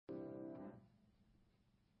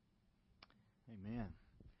Amen.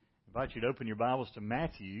 I invite you to open your Bibles to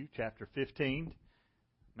Matthew chapter 15.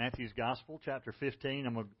 Matthew's Gospel, chapter 15.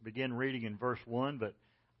 I'm going to begin reading in verse 1, but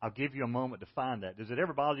I'll give you a moment to find that. Does it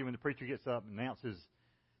ever bother you when the preacher gets up and announces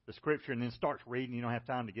the Scripture and then starts reading, you don't have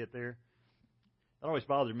time to get there? That always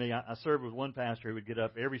bothered me. I served with one pastor who would get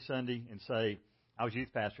up every Sunday and say, I was youth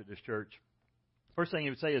pastor at this church. First thing he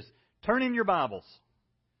would say is, turn in your Bibles.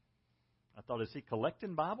 I thought, is he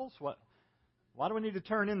collecting Bibles? What? Why do we need to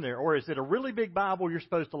turn in there? Or is it a really big Bible you're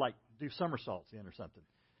supposed to like do somersaults in or something?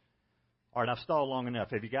 All right, I've stalled long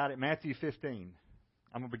enough. Have you got it? Matthew 15.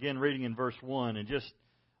 I'm going to begin reading in verse 1 and just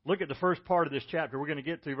look at the first part of this chapter. We're going to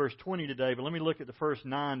get to verse 20 today, but let me look at the first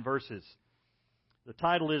 9 verses. The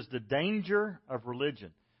title is The Danger of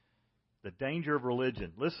Religion. The Danger of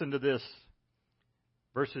Religion. Listen to this,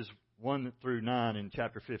 verses 1 through 9 in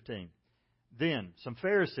chapter 15. Then some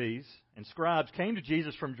Pharisees and scribes came to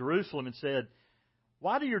Jesus from Jerusalem and said,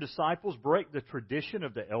 why do your disciples break the tradition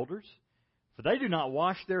of the elders? For they do not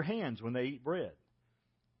wash their hands when they eat bread.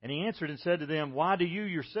 And he answered and said to them, why do you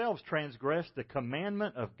yourselves transgress the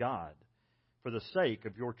commandment of God for the sake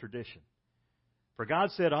of your tradition? For God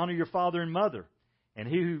said, honor your father and mother, and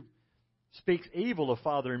he who speaks evil of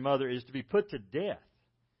father and mother is to be put to death.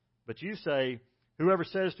 But you say, whoever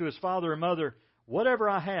says to his father or mother, whatever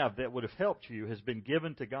I have that would have helped you has been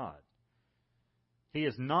given to God. He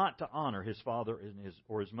is not to honor his father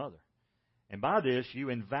or his mother. And by this you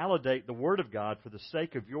invalidate the word of God for the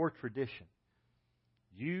sake of your tradition.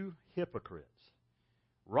 You hypocrites!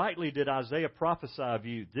 Rightly did Isaiah prophesy of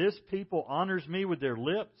you, this people honors me with their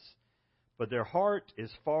lips, but their heart is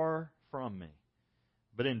far from me.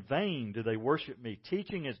 But in vain do they worship me,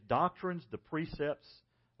 teaching as doctrines the precepts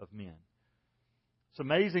of men. It's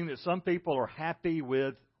amazing that some people are happy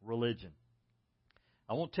with religion.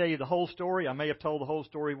 I won't tell you the whole story. I may have told the whole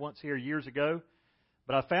story once here years ago.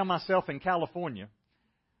 But I found myself in California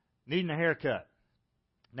needing a haircut.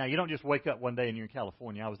 Now, you don't just wake up one day and you're in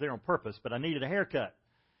California. I was there on purpose, but I needed a haircut.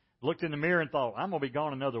 Looked in the mirror and thought, I'm going to be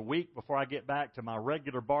gone another week before I get back to my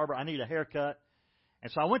regular barber. I need a haircut.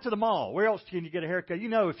 And so I went to the mall. Where else can you get a haircut? You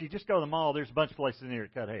know, if you just go to the mall, there's a bunch of places in there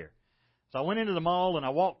to cut hair. So I went into the mall and I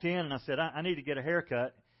walked in and I said, I need to get a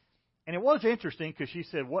haircut. And it was interesting because she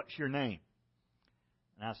said, what's your name?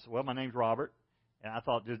 And I said, well, my name's Robert. And I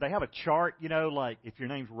thought, did they have a chart, you know, like if your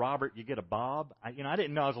name's Robert, you get a bob? I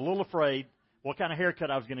didn't know. I was a little afraid what kind of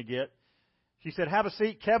haircut I was going to get. She said, have a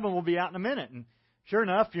seat. Kevin will be out in a minute. And sure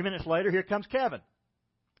enough, a few minutes later, here comes Kevin.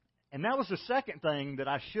 And that was the second thing that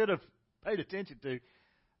I should have paid attention to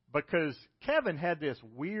because Kevin had this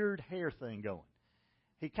weird hair thing going.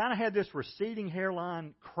 He kind of had this receding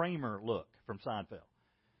hairline Kramer look from Seinfeld.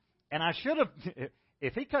 And I should have,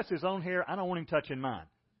 if he cuts his own hair, I don't want him touching mine.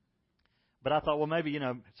 But I thought, well, maybe,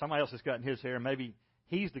 somebody else is cutting his hair. Maybe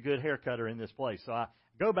he's the good hair cutter in this place. So I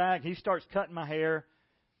go back. He starts cutting my hair.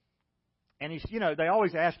 And he's, they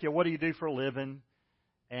always ask you, what do you do for a living?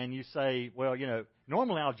 And you say, well,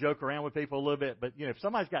 normally I'll joke around with people a little bit. But, if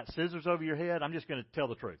somebody's got scissors over your head, I'm just going to tell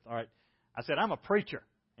the truth. All right. I said, I'm a preacher.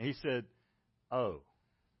 And he said, oh.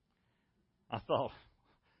 I thought,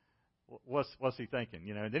 what's he thinking?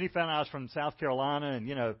 And then he found out I was from South Carolina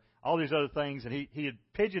and, all these other things. And he had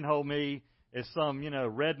pigeonholed me as some,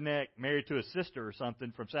 redneck married to a sister or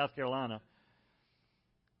something from South Carolina.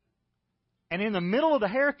 And in the middle of the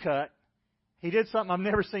haircut, he did something I've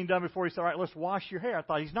never seen done before. He said, all right, let's wash your hair. I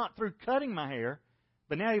thought, he's not through cutting my hair,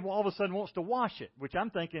 but now he all of a sudden wants to wash it, which I'm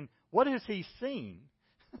thinking, what has he seen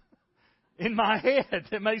in my head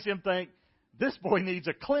that makes him think this boy needs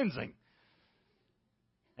a cleansing?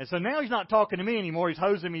 And so now he's not talking to me anymore. He's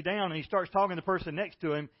hosing me down, and he starts talking to the person next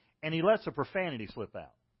to him, and he lets a profanity slip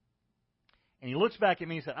out. And he looks back at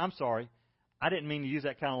me and said, I'm sorry, I didn't mean to use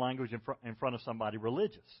that kind of language in front of somebody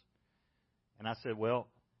religious. And I said, well,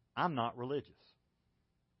 I'm not religious.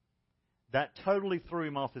 That totally threw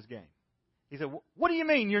him off his game. He said, what do you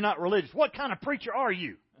mean you're not religious? What kind of preacher are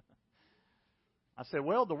you? I said,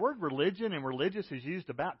 well, the word religion and religious is used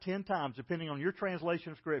about 10 times, depending on your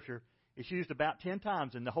translation of Scripture. It's used about 10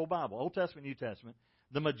 times in the whole Bible, Old Testament, New Testament.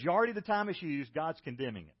 The majority of the time it's used, God's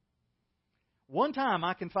condemning it. One time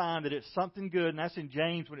I can find that it's something good, and that's in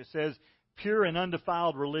James when it says, pure and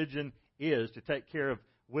undefiled religion is to take care of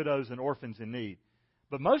widows and orphans in need.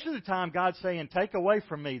 But most of the time God's saying, take away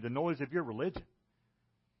from me the noise of your religion.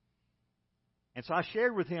 And so I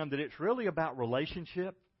shared with him that it's really about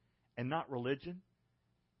relationship and not religion.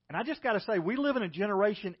 And I just got to say, we live in a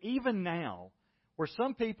generation, even now, where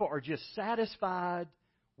some people are just satisfied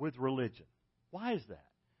with religion. Why is that?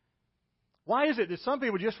 Why is it that some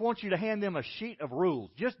people just want you to hand them a sheet of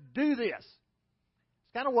rules? Just do this.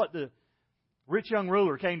 It's kind of what the rich young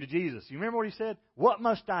ruler came to Jesus. You remember what he said? What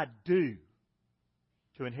must I do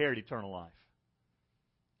to inherit eternal life?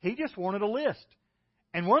 He just wanted a list.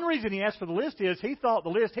 And one reason he asked for the list is he thought the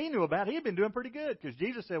list he knew about, he had been doing pretty good. Because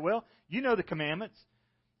Jesus said, well, you know the commandments.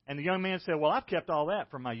 And the young man said, well, I've kept all that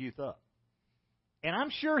from my youth up. And I'm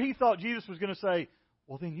sure he thought Jesus was going to say,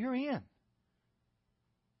 well, then you're in.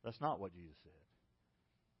 That's not what Jesus said.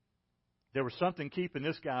 There was something keeping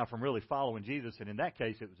this guy from really following Jesus, and in that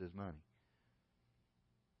case, it was his money.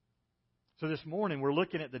 So this morning, we're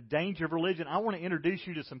looking at the danger of religion. I want to introduce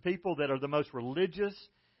you to some people that are the most religious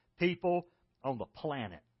people on the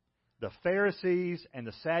planet. The Pharisees and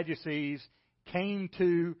the Sadducees came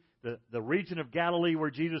to the region of Galilee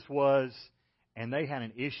where Jesus was, and they had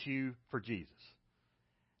an issue for Jesus.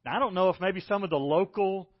 Now, I don't know if maybe some of the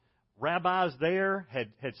local rabbis there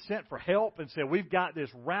had sent for help and said, we've got this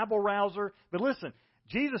rabble-rouser. But listen,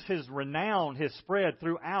 Jesus' renown has spread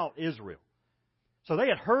throughout Israel. So they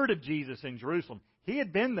had heard of Jesus in Jerusalem. He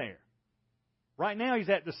had been there. Right now he's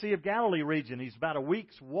at the Sea of Galilee region. He's about a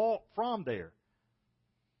week's walk from there.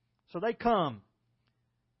 So they come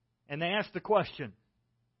and they ask the question,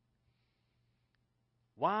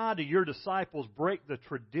 why do your disciples break the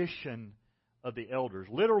tradition of the elders?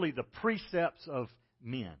 Literally the precepts of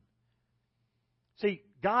men. See,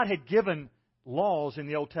 God had given laws in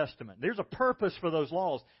the Old Testament. There's a purpose for those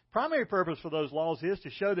laws. Primary purpose for those laws is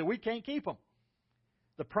to show that we can't keep them.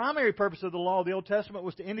 The primary purpose of the law of the Old Testament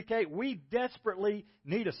was to indicate we desperately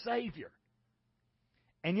need a Savior.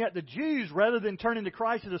 And yet the Jews, rather than turning to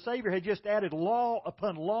Christ as a Savior, had just added law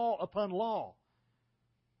upon law upon law.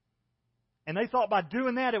 And they thought by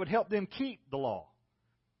doing that it would help them keep the law.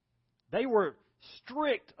 They were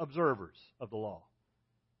strict observers of the law.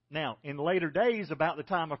 Now, in later days, about the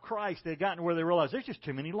time of Christ, they had gotten to where they realized there's just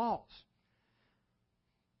too many laws.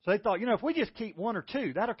 So they thought, if we just keep one or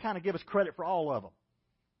two, that'll kind of give us credit for all of them.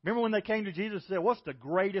 Remember when they came to Jesus and said, what's the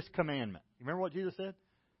greatest commandment? You remember what Jesus said?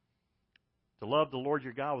 To love the Lord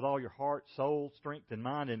your God with all your heart, soul, strength, and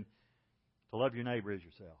mind, and to love your neighbor as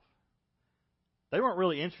yourself. They weren't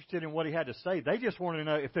really interested in what he had to say. They just wanted to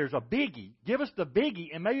know if there's a biggie, give us the biggie,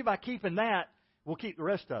 and maybe by keeping that, we'll keep the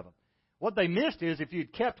rest of them. What they missed is if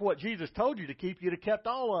you'd kept what Jesus told you to keep, you'd have kept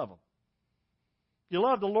all of them. If you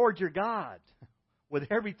love the Lord your God with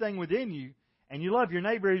everything within you, and you love your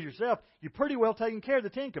neighbor as yourself, you're pretty well taking care of the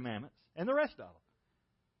Ten Commandments and the rest of them.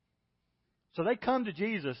 So they come to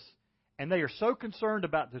Jesus, and they are so concerned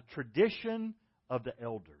about the tradition of the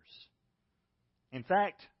elders. In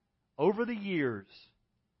fact, over the years,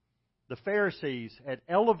 the Pharisees had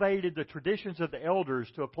elevated the traditions of the elders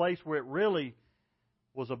to a place where it really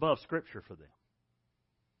was above Scripture for them.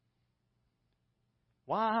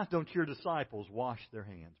 Why don't your disciples wash their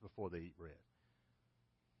hands before they eat bread?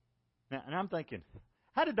 Now, and I'm thinking,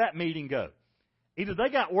 how did that meeting go? Either they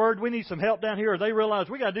got word we need some help down here, or they realized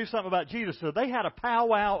we got to do something about Jesus. So they had a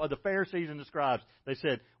powwow of the Pharisees and the scribes. They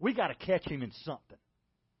said, we got to catch him in something.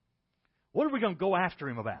 What are we going to go after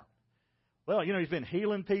him about? Well, he's been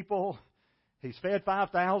healing people. He's fed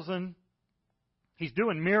 5,000. He's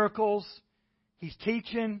doing miracles. He's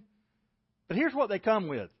teaching. But here's what they come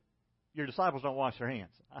with. Your disciples don't wash their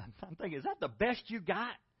hands. I'm thinking, is that the best you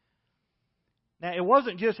got? Now, it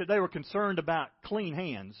wasn't just that they were concerned about clean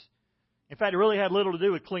hands. In fact, it really had little to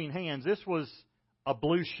do with clean hands. This was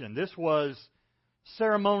ablution. This was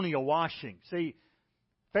ceremonial washing. See,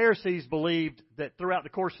 Pharisees believed that throughout the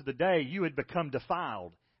course of the day, you had become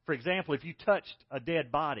defiled. For example, if you touched a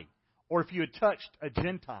dead body, or if you had touched a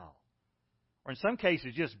Gentile, or in some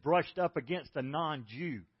cases just brushed up against a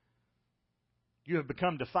non-Jew, you have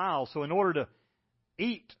become defiled. So in order to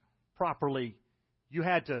eat properly, you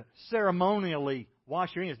had to ceremonially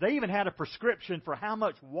wash your hands. They even had a prescription for how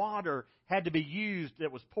much water had to be used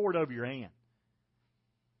that was poured over your hand.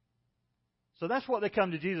 So that's what they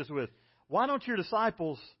come to Jesus with. Why don't your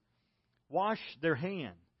disciples wash their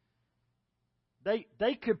hand?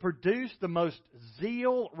 They could produce the most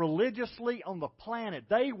zeal religiously on the planet.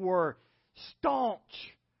 They were staunch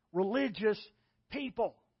religious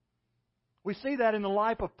people. We see that in the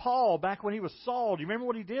life of Paul back when he was Saul. Do you remember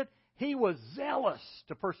what he did? He was zealous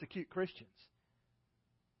to persecute Christians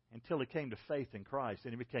until he came to faith in Christ,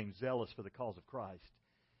 and he became zealous for the cause of Christ.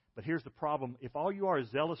 But here's the problem. If all you are is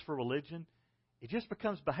zealous for religion, it just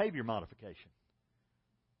becomes behavior modification.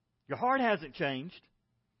 Your heart hasn't changed.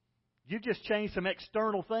 You've just changed some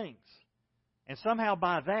external things. And somehow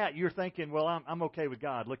by that, you're thinking, well, I'm okay with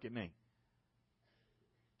God. Look at me.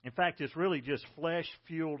 In fact, it's really just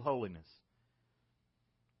flesh-fueled holiness.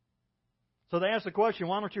 So they ask the question,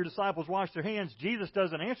 why don't your disciples wash their hands? Jesus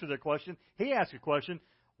doesn't answer their question. He asks a question,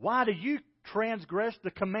 why do you transgress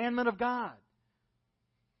the commandment of God?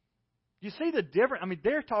 You see the difference? I mean,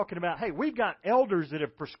 they're talking about, hey, we've got elders that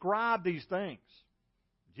have prescribed these things.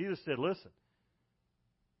 Jesus said, listen,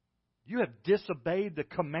 you have disobeyed the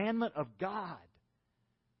commandment of God.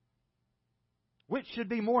 Which should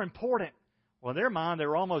be more important? Well, in their mind, they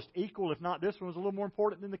were almost equal, if not this one was a little more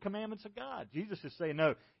important than the commandments of God. Jesus is saying,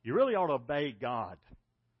 no, you really ought to obey God.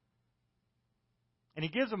 And He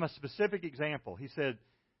gives them a specific example. He said,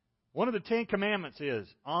 one of the 10 Commandments is,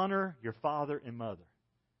 honor your father and mother.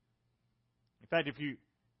 In fact, if you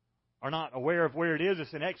are not aware of where it is,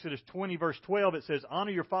 it's in Exodus 20, verse 12. It says,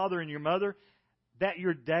 honor your father and your mother, that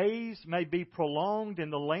your days may be prolonged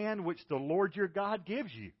in the land which the Lord your God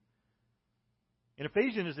gives you. In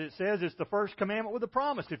Ephesians, it says it's the first commandment with a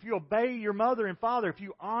promise. If you obey your mother and father, if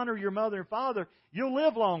you honor your mother and father, you'll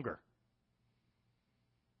live longer.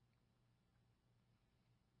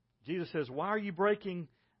 Jesus says, why are you breaking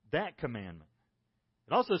that commandment?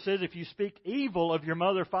 It also says if you speak evil of your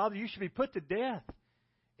mother or father, you should be put to death.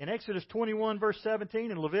 In Exodus 21, verse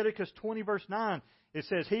 17, and Leviticus 20, verse 9, it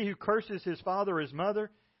says, he who curses his father or his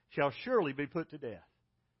mother shall surely be put to death.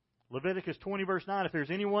 Leviticus 20, verse 9, if there's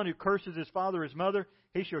anyone who curses his father or his mother,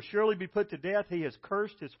 he shall surely be put to death. He has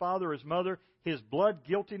cursed his father or his mother. His blood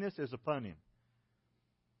guiltiness is upon him.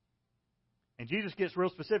 And Jesus gets real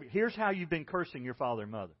specific. Here's how you've been cursing your father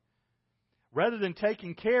and mother. Rather than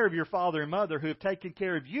taking care of your father and mother who have taken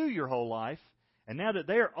care of you your whole life, and now that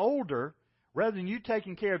they're older, rather than you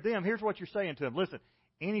taking care of them, here's what you're saying to them. Listen,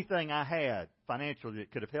 anything I had financially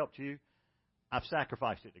that could have helped you, I've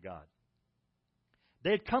sacrificed it to God.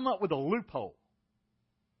 They had come up with a loophole.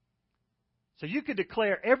 So you could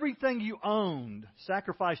declare everything you owned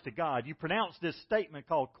sacrificed to God. You pronounce this statement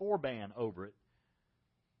called Korban over it.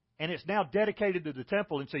 And it's now dedicated to the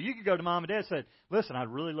temple. And so you could go to mom and dad and say, listen, I'd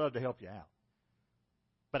really love to help you out.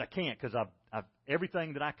 But I can't because I've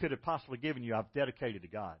everything that I could have possibly given you, I've dedicated to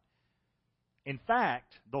God. In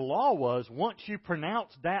fact, the law was once you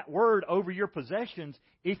pronounce that word over your possessions,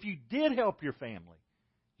 if you did help your family,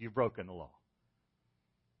 you've broken the law.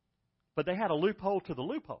 But they had a loophole to the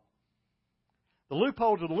loophole. The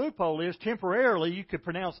loophole to the loophole is temporarily you could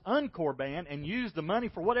pronounce unkorban and use the money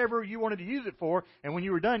for whatever you wanted to use it for, and when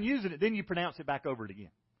you were done using it, then you pronounce it back over it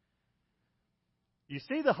again. You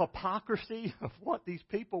see the hypocrisy of what these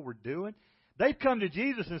people were doing? They've come to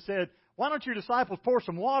Jesus and said, why don't your disciples pour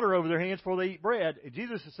some water over their hands before they eat bread? And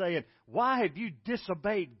Jesus is saying, why have you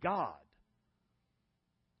disobeyed God?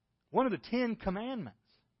 One of the 10 Commandments.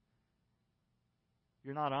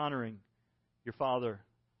 You're not honoring your father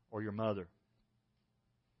or your mother.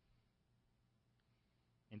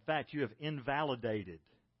 In fact, you have invalidated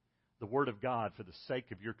the Word of God for the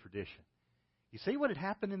sake of your tradition. You see what had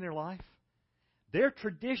happened in their life? Their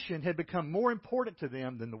tradition had become more important to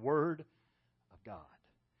them than the Word of God.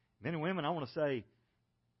 Men and women, I want to say,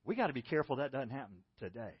 we got to be careful that doesn't happen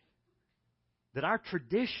today. That our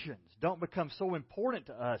traditions don't become so important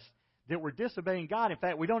to us that we're disobeying God. In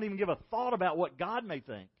fact, we don't even give a thought about what God may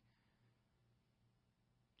think.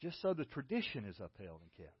 Just so the tradition is upheld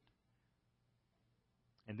and kept.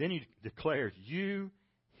 And then He declares, you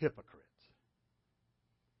hypocrites.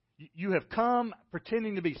 You have come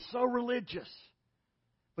pretending to be so religious,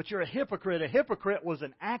 but you're a hypocrite. A hypocrite was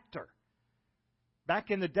an actor.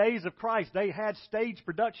 Back in the days of Christ, they had stage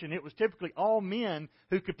production. It was typically all men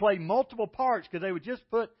who could play multiple parts because they would just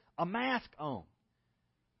put a mask on.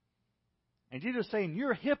 And Jesus is saying,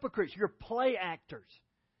 you're hypocrites. You're play actors.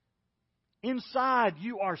 Inside,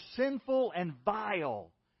 you are sinful and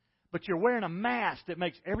vile. But you're wearing a mask that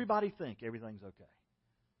makes everybody think everything's okay.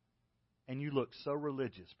 And you look so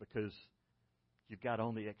religious because you've got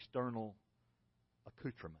on the external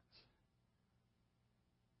accoutrements.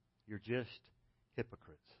 You're just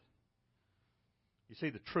hypocrites. You see,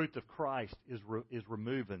 the truth of Christ is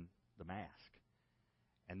removing the mask.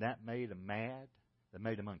 And that made them mad. That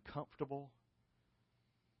made them uncomfortable.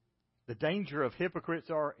 The danger of hypocrites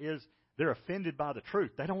is they're offended by the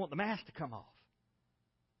truth. They don't want the mask to come off.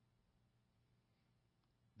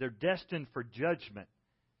 They're destined for judgment.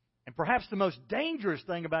 And perhaps the most dangerous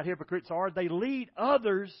thing about hypocrites are they lead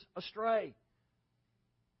others astray.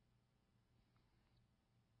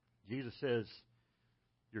 Jesus says,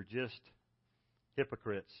 you're just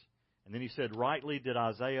hypocrites. And then He said, rightly did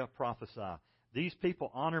Isaiah prophesy. These people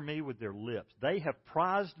honor me with their lips. They have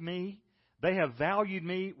prized me. They have valued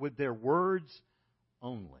me with their words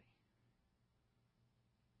only.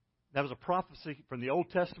 That was a prophecy from the Old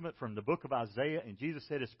Testament, from the book of Isaiah, and Jesus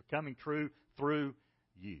said it's becoming true through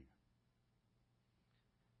you.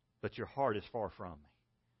 But your heart is far from me.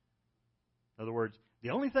 In other words,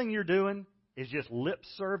 the only thing you're doing is just lip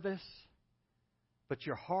service, but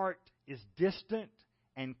your heart is distant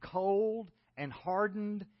and cold and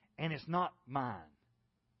hardened, and it's not mine.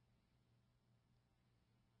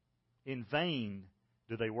 In vain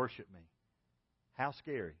do they worship me. How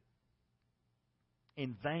scary.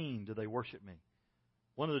 In vain do they worship me.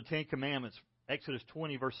 One of the Ten Commandments, Exodus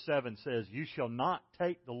 20, verse 7 says, "You shall not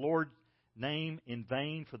take the Lord's name in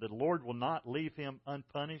vain, for the Lord will not leave him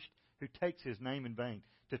unpunished who takes His name in vain."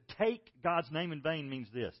 To take God's name in vain means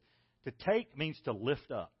this. To take means to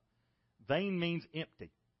lift up. Vain means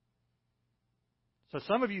empty. So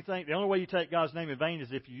some of you think the only way you take God's name in vain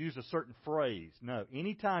is if you use a certain phrase. No.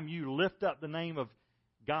 Anytime you lift up the name of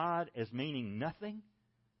God as meaning nothing,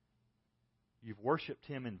 you've worshipped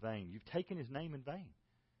Him in vain. You've taken His name in vain.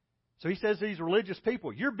 So He says to these religious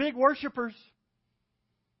people, you're big worshipers.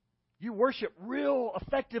 You worship real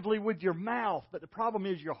effectively with your mouth, but the problem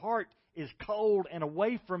is your heart is cold and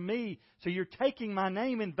away from me. So you're taking my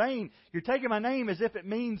name in vain. You're taking my name as if it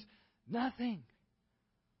means nothing.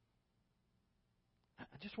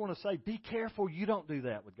 I just want to say, be careful you don't do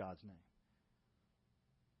that with God's name.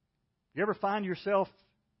 You ever find yourself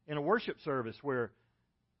in a worship service where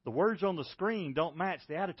the words on the screen don't match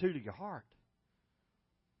the attitude of your heart?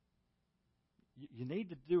 You need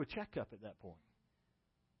to do a checkup at that point.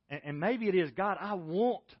 And maybe it is, God, I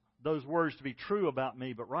want those words to be true about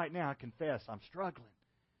me, but right now I confess I'm struggling.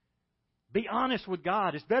 Be honest with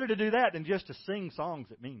God. It's better to do that than just to sing songs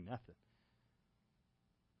that mean nothing.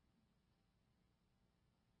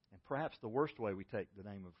 And perhaps the worst way we take the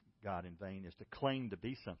name of God in vain is to claim to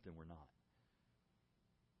be something we're not.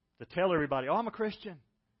 To tell everybody, oh, I'm a Christian.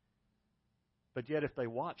 But yet if they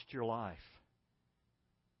watched your life,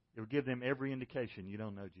 it would give them every indication you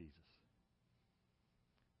don't know Jesus.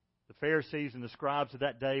 The Pharisees and the scribes of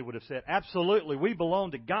that day would have said, absolutely, we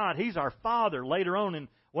belong to God. He's our Father. Later on in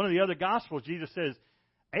one of the other Gospels, Jesus says,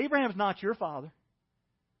 Abraham's not your father.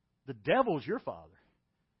 The devil's your father.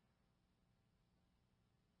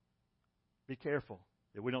 Be careful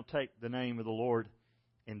that we don't take the name of the Lord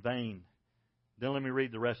in vain. Then let me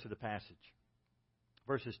read the rest of the passage.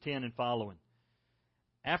 Verses 10 and following.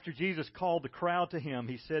 After Jesus called the crowd to Him,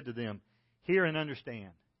 He said to them, hear and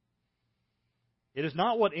understand. It is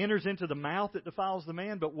not what enters into the mouth that defiles the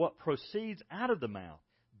man, but what proceeds out of the mouth.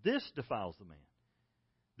 This defiles the man.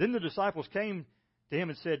 Then the disciples came to Him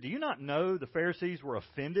and said, do you not know the Pharisees were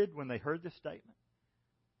offended when they heard this statement?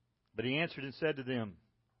 But He answered and said to them,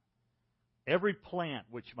 every plant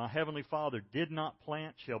which my heavenly Father did not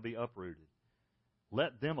plant shall be uprooted.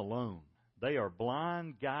 Let them alone. They are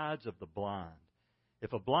blind guides of the blind.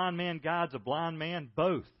 If a blind man guides a blind man,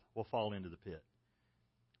 both will fall into the pit.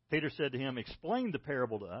 Peter said to Him, explain the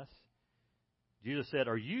parable to us. Jesus said,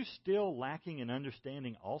 are you still lacking in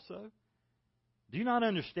understanding also? Do you not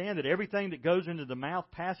understand that everything that goes into the mouth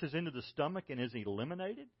passes into the stomach and is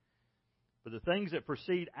eliminated? But the things that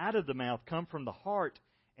proceed out of the mouth come from the heart,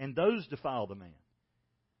 and those defile the man.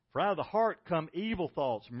 For out of the heart come evil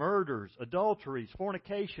thoughts, murders, adulteries,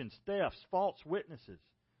 fornications, thefts, false witnesses,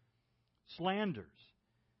 slanders.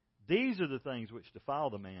 These are the things which defile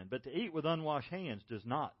the man, but to eat with unwashed hands does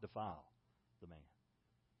not defile the man.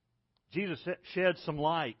 Jesus shed some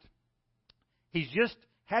light. He's just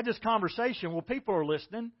had this conversation. Well, people are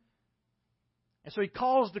listening. And so He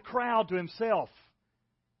calls the crowd to Himself.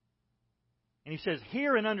 And He says,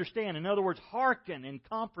 hear and understand. In other words, hearken and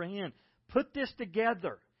comprehend. Put this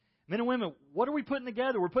together. Men and women, what are we putting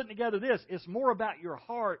together? We're putting together this. It's more about your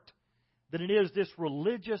heart than it is this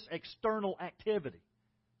religious external activity.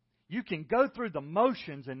 You can go through the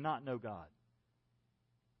motions and not know God.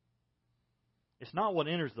 It's not what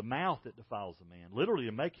enters the mouth that defiles the man. Literally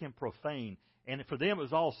to make him profane. And for them it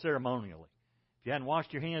was all ceremonially. If you hadn't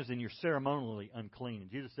washed your hands, then you're ceremonially unclean. And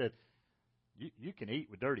Jesus said, you can eat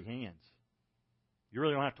with dirty hands. You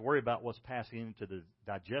really don't have to worry about what's passing into the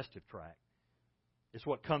digestive tract. It's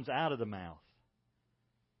what comes out of the mouth.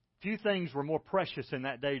 Few things were more precious in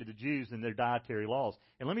that day to the Jews than their dietary laws.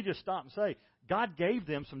 And let me just stop and say, God gave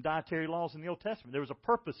them some dietary laws in the Old Testament. There was a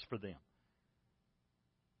purpose for them.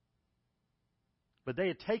 But they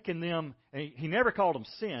had taken them, and He never called them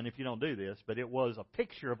sin if you don't do this, but it was a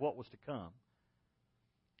picture of what was to come.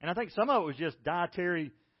 And I think some of it was just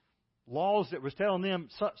dietary laws that was telling them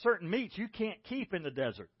certain meats you can't keep in the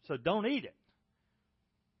desert, so don't eat it.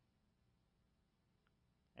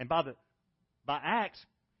 And by Acts,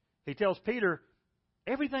 He tells Peter,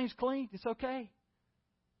 everything's clean, it's okay.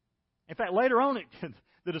 In fact, later on,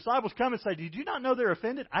 the disciples come and say, did you not know they're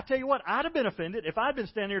offended? I tell you what, I'd have been offended if I'd been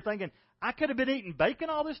standing here thinking, I could have been eating bacon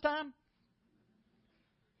all this time.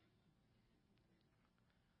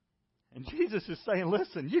 And Jesus is saying,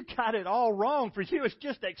 listen, you got it all wrong. For you, it's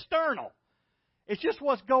just external. It's just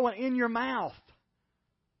what's going in your mouth.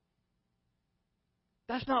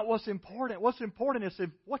 That's not what's important. What's important is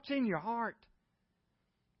what's in your heart.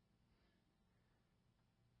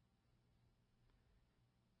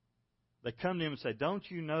 They come to him and say, don't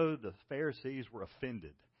you know the Pharisees were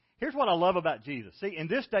offended? Here's what I love about Jesus. See, in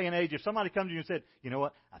this day and age, if somebody comes to you and said, you know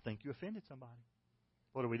what, I think you offended somebody.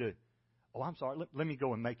 What do? Oh, I'm sorry. Let me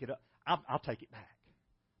go and make it up. I'll take it back.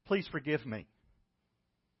 Please forgive me.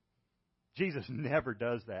 Jesus never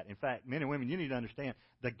does that. In fact, men and women, you need to understand,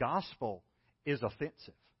 the gospel is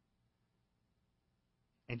offensive.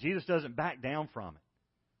 And Jesus doesn't back down from it.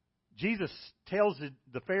 Jesus tells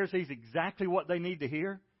the Pharisees exactly what they need to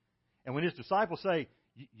hear. And when his disciples say,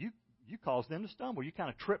 you caused them to stumble. You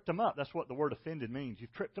kind of tripped them up. That's what the word offended means.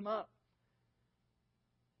 You've tripped them up.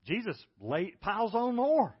 Jesus piles on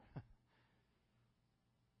more.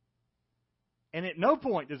 And at no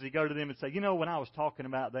point does he go to them and say, you know, when I was talking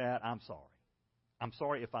about that, I'm sorry. I'm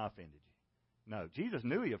sorry if I offended you. No, Jesus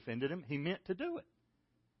knew he offended him. He meant to do it.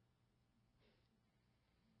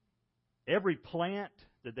 Every plant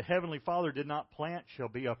that the Heavenly Father did not plant shall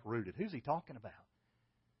be uprooted. Who's he talking about?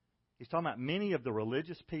 He's talking about many of the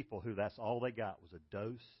religious people who that's all they got was a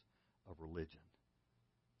dose of religion.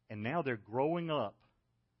 And now they're growing up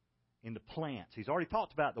into plants. He's already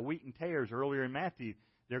talked about the wheat and tares earlier in Matthew.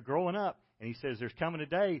 They're growing up, and he says there's coming a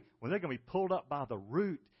day when they're going to be pulled up by the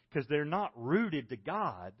root because they're not rooted to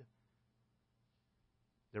God.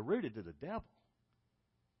 They're rooted to the devil.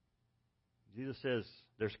 Jesus says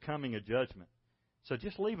there's coming a judgment. So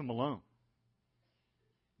just leave them alone.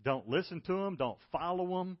 Don't listen to them. Don't follow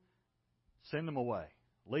them. Send them away.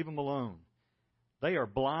 Leave them alone. They are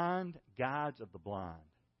blind guides of the blind.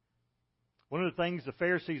 One of the things the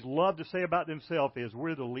Pharisees love to say about themselves is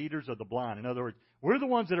we're the leaders of the blind. In other words, we're the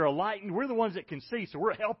ones that are enlightened. We're the ones that can see, so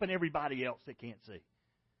we're helping everybody else that can't see.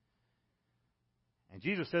 And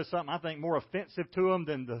Jesus says something I think more offensive to them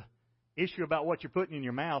than the issue about what you're putting in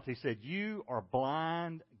your mouth. He said, you are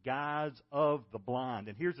blind guides of the blind.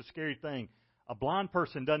 And here's the scary thing. A blind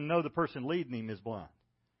person doesn't know the person leading him is blind.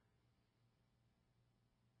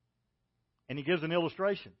 And he gives an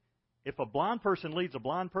illustration. If a blind person leads a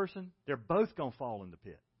blind person, they're both going to fall in the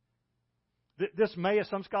pit. This may,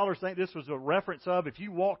 some scholars think this was a reference of if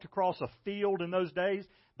you walked across a field in those days,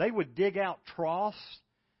 they would dig out troughs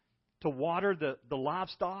to water the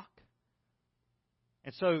livestock.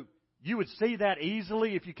 And so you would see that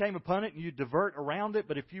easily if you came upon it and you divert around it.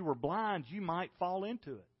 But if you were blind, you might fall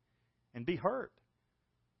into it and be hurt.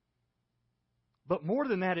 But more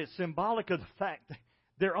than that, it's symbolic of the fact that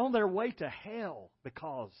they're on their way to hell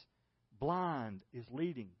because blind is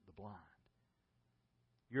leading the blind.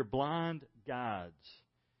 You're blind guides.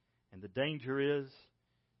 And the danger is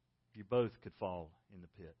you both could fall in the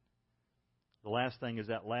pit. The last thing is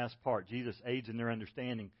that last part. Jesus aids in their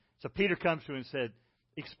understanding. So Peter comes to him and said,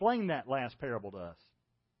 explain that last parable to us.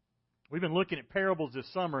 We've been looking at parables this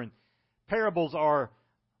summer, and parables are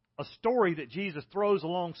a story that Jesus throws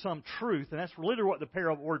along some truth, and that's literally what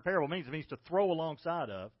the word parable means. It means to throw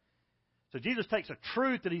alongside of. So Jesus takes a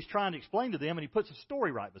truth that he's trying to explain to them, and he puts a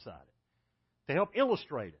story right beside it to help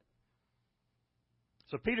illustrate it.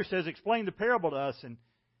 So Peter says, explain the parable to us, and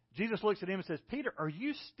Jesus looks at him and says, Peter, are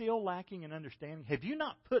you still lacking in understanding? Have you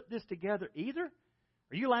not put this together either?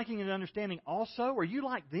 Are you lacking in understanding also? Are you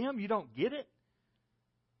like them? You don't get it?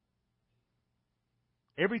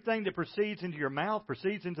 Everything that proceeds into your mouth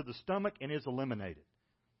proceeds into the stomach and is eliminated.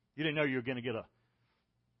 You didn't know you were going to get a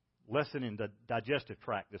lesson in the digestive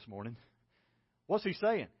tract this morning. What's he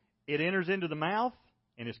saying? It enters into the mouth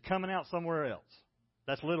and is coming out somewhere else.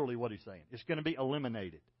 That's literally what he's saying. It's going to be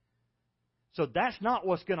eliminated. So that's not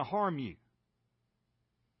what's going to harm you.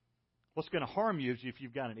 What's going to harm you is if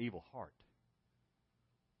you've got an evil heart.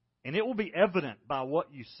 And it will be evident by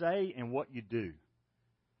what you say and what you do.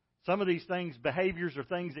 Some of these things, behaviors, are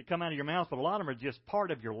things that come out of your mouth, but a lot of them are just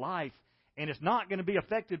part of your life, and it's not going to be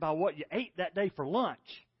affected by what you ate that day for lunch.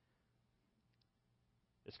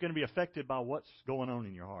 It's going to be affected by what's going on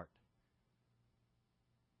in your heart.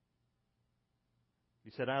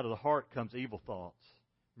 He said, out of the heart comes evil thoughts,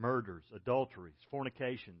 murders, adulteries,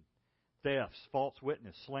 fornication, thefts, false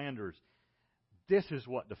witness, slanders. This is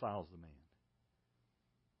what defiles the man.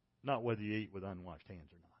 Not whether you eat with unwashed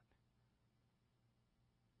hands or not.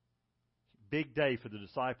 Big day for the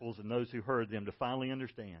disciples and those who heard them to finally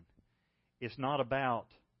understand. It's not about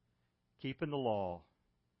keeping the law.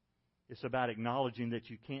 It's about acknowledging that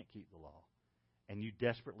you can't keep the law and you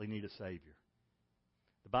desperately need a Savior.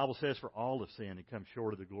 The Bible says for all have sinned and come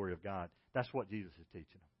short of the glory of God. That's what Jesus is teaching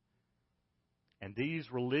them. And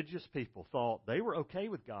these religious people thought they were okay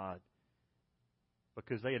with God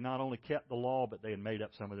because they had not only kept the law, but they had made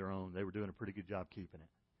up some of their own. They were doing a pretty good job keeping it.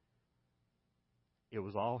 it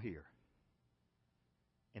was all here.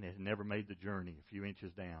 And it had never made the journey a few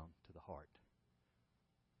inches down to the heart.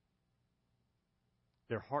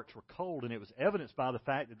 Their hearts were cold, and it was evidenced by the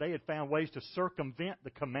fact that they had found ways to circumvent the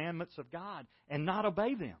commandments of God and not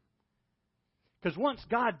obey them. Because once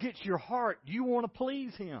God gets your heart, you want to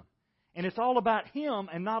please Him. And it's all about Him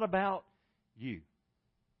and not about you.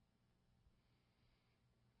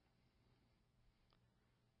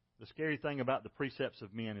 The scary thing about the precepts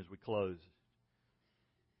of men as we close.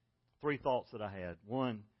 3 thoughts that I had.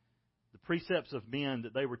 One, the precepts of men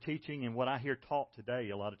that they were teaching and what I hear taught today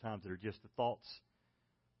a lot of times that are just the thoughts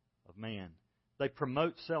of man. They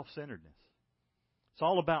promote self-centeredness. It's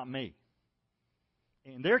all about me.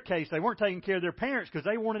 In their case, they weren't taking care of their parents because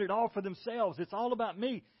they wanted it all for themselves. It's all about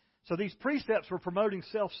me. So these precepts were promoting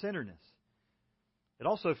self-centeredness. It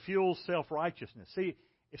also fuels self-righteousness. See,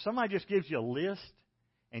 if somebody just gives you a list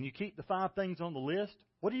and you keep the 5 things on the list,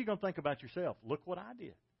 what are you going to think about yourself? Look what I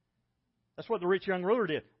did. That's what the rich young ruler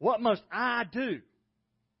did. What must I do?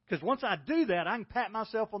 Because once I do that, I can pat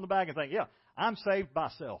myself on the back and think, yeah, I'm saved by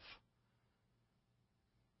self.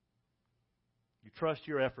 You trust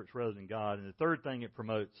your efforts rather than God. And the third thing it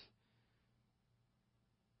promotes,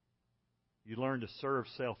 you learn to serve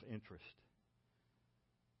self-interest.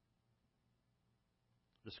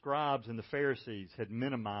 The scribes and the Pharisees had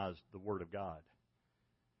minimized the Word of God.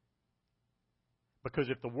 Because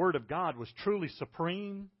if the Word of God was truly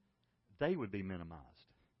supreme, they would be minimized.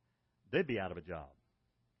 They'd be out of a job.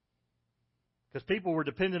 Because people were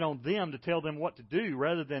dependent on them to tell them what to do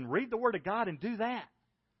rather than read the Word of God and do that.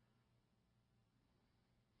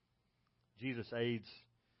 Jesus aids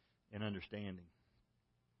in understanding.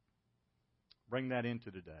 Bring that into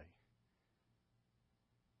today.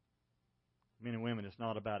 Men and women, it's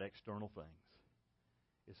not about external things.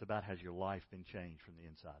 It's about has your life been changed from the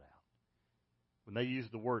inside out. When they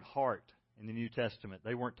used the word heart in the New Testament,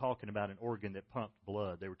 they weren't talking about an organ that pumped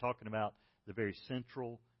blood. They were talking about the very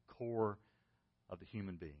central core of the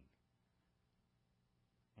human being.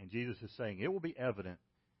 And Jesus is saying, it will be evident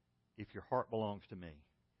if your heart belongs to me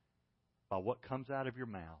by what comes out of your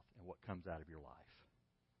mouth and what comes out of your life.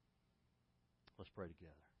 Let's pray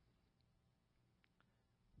together.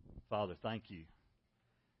 Father, thank you.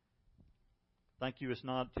 Thank you, it's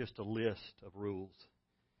not just a list of rules.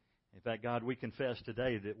 In fact, God, we confess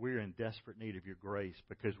today that we're in desperate need of your grace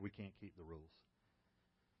because we can't keep the rules.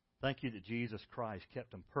 Thank you that Jesus Christ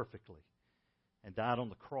kept them perfectly and died on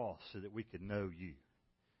the cross so that we could know you.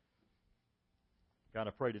 God,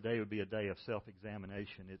 I pray today would be a day of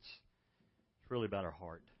self-examination. It's really about our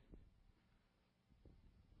heart.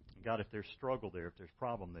 And God, if there's struggle there, if there's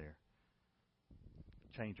problem there,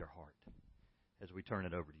 change our heart as we turn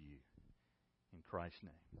it over to you. In Christ's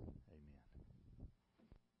name,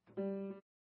 amen.